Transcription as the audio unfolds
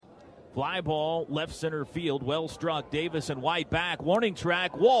Fly ball, left center field, well struck. Davis and White back, warning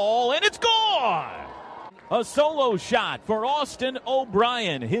track, wall, and it's gone! A solo shot for Austin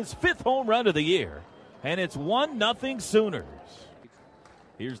O'Brien, his 5th home run of the year. And it's 1-0 Sooners.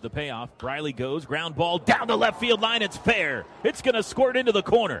 Here's the payoff. Briley goes, ground ball down the left field line. It's fair. It's going to squirt into the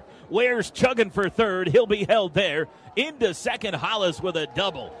corner. Ware's chugging for third. He'll be held there. Into second, Hollis with a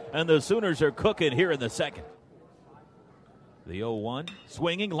double. And the Sooners are cooking here in the second. The 0-1,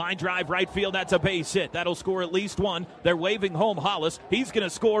 swinging, line drive right field. That's a base hit. That'll score at least one. They're waving home Hollis. He's going to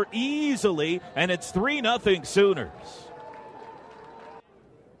score easily, and it's 3-0 Sooners.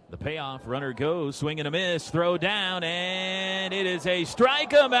 The payoff, runner goes, swing and a miss, throw down, and it is a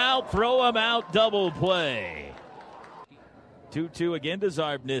strike him out, throw him out, double play. 2-2 again to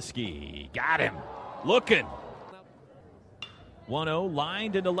Zarbniski. Got him. Looking. 1-0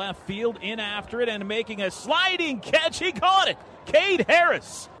 lined into left field, in after it, and making a sliding catch. He caught it. Cade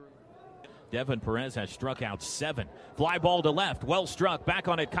Harris. Devin Perez has struck out 7. Fly ball to left, well struck. Back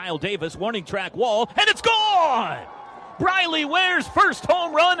on it, Kyle Davis, warning track, wall, and it's gone! Briley Ware's first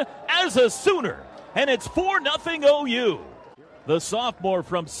home run as a Sooner, and it's 4-0 OU. The sophomore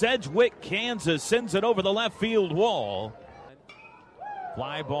from Sedgwick, Kansas, sends it over the left field wall.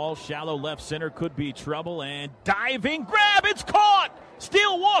 Fly ball, shallow left center, could be trouble, and diving grab, it's caught!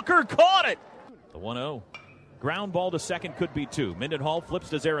 Steele Walker caught it! The 1-0. Ground ball to second, could be 2. Mendenhall flips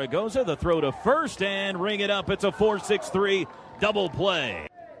to Zaragoza, the throw to first, and ring it up. It's a 4-6-3 double play.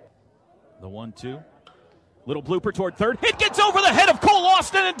 The 1-2. Little blooper toward third. It gets over the head of Cole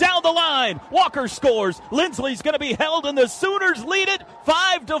Austin and down the line. Walker scores. Lindsley's going to be held, and the Sooners lead it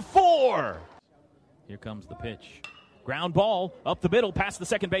 5-4. Here comes the pitch. Ground ball up the middle, past the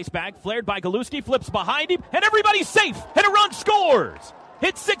second base bag. Flared by Galuski, flips behind him, and everybody's safe. And a run scores.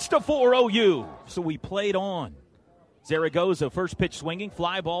 It's 6-4 OU. So we played on. Zaragoza, first pitch swinging,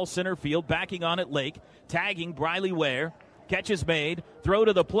 fly ball center field, backing on it Lake, tagging Briley Ware. Catch is made, throw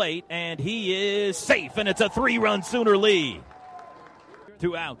to the plate, and he is safe, and it's a 3-run Sooner lead.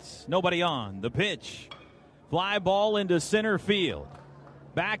 2 outs, nobody on. The pitch, fly ball into center field.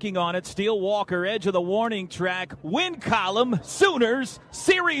 Backing on it, Steele Walker, edge of the warning track, win column, Sooners,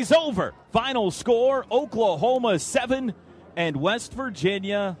 series over. Final score, Oklahoma 7 and West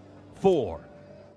Virginia 4.